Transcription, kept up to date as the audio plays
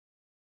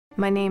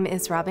My name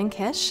is Robin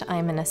Kish.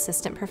 I'm an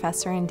assistant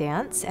professor in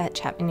dance at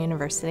Chapman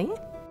University.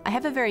 I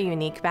have a very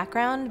unique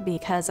background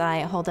because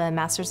I hold a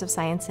Master's of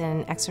Science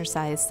in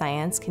Exercise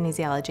Science,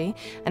 Kinesiology,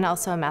 and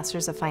also a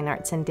Master's of Fine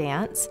Arts in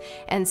Dance.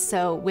 And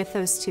so with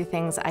those two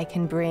things, I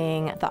can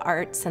bring the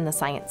arts and the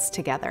science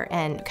together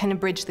and kind of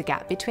bridge the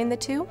gap between the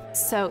two.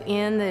 So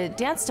in the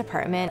dance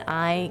department,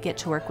 I get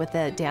to work with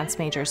the dance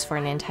majors for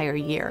an entire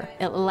year.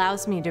 It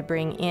allows me to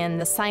bring in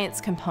the science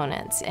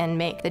components and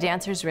make the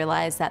dancers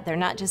realize that they're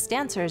not just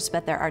dancers,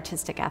 but they're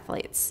artistic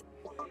athletes.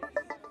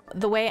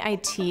 The way I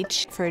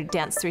teach for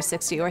Dance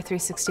 360 or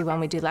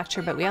 361, we do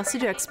lecture, but we also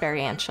do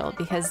experiential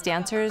because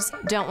dancers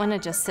don't want to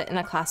just sit in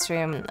a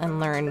classroom and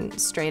learn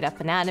straight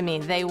up anatomy.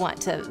 They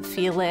want to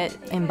feel it,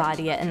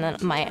 embody it, and then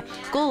my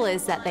goal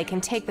is that they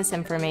can take this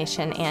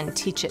information and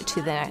teach it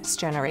to the next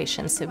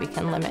generation so we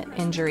can limit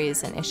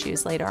injuries and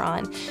issues later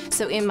on.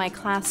 So in my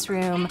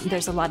classroom,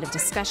 there's a lot of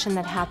discussion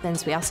that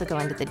happens. We also go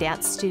into the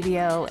dance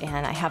studio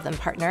and I have them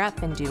partner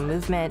up and do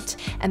movement,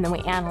 and then we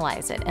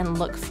analyze it and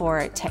look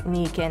for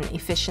technique and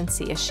efficiency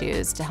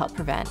issues to help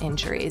prevent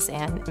injuries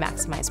and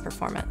maximize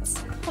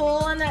performance. Pull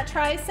on that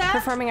tricep.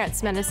 Performing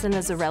arts medicine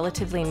is a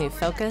relatively new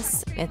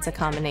focus. It's a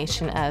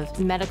combination of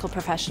medical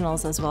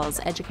professionals as well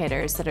as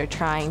educators that are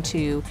trying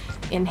to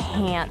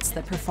enhance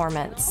the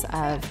performance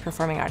of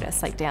performing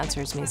artists like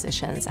dancers,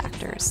 musicians,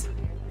 actors.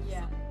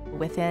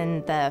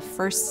 Within the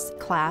first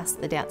class,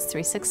 the Dance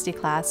 360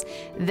 class,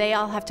 they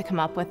all have to come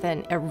up with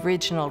an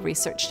original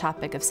research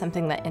topic of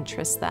something that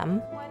interests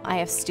them. I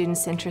have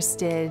students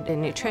interested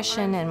in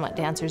nutrition and what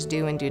dancers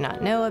do and do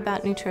not know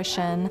about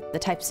nutrition, the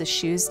types of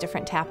shoes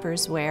different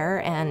tappers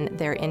wear and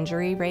their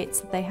injury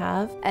rates that they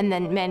have. And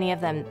then many of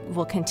them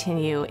will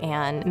continue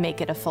and make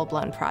it a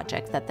full-blown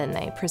project that then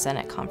they present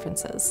at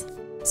conferences.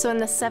 So in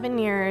the 7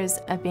 years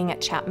of being at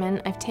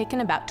Chapman, I've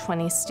taken about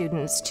 20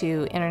 students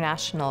to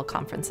international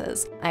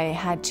conferences. I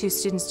had 2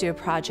 students do a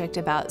project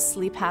about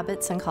sleep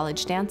habits in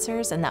college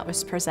dancers, and that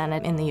was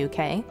presented in the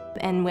UK.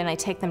 And when I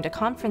take them to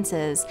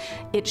conferences,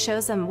 it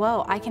shows them,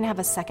 whoa, I can have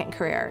a second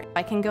career.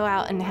 I can go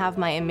out and have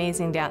my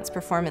amazing dance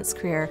performance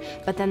career,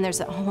 but then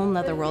there's a whole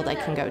nother world I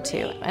can go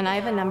to. And I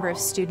have a number of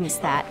students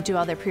that do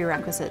all their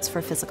prerequisites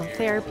for physical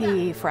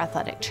therapy, for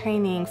athletic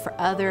training, for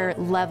other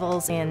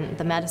levels in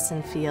the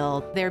medicine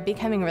field. They're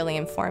becoming really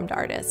informed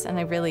artists, and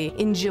I really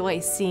enjoy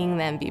seeing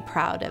them be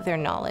proud of their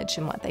knowledge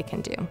and what they can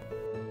do.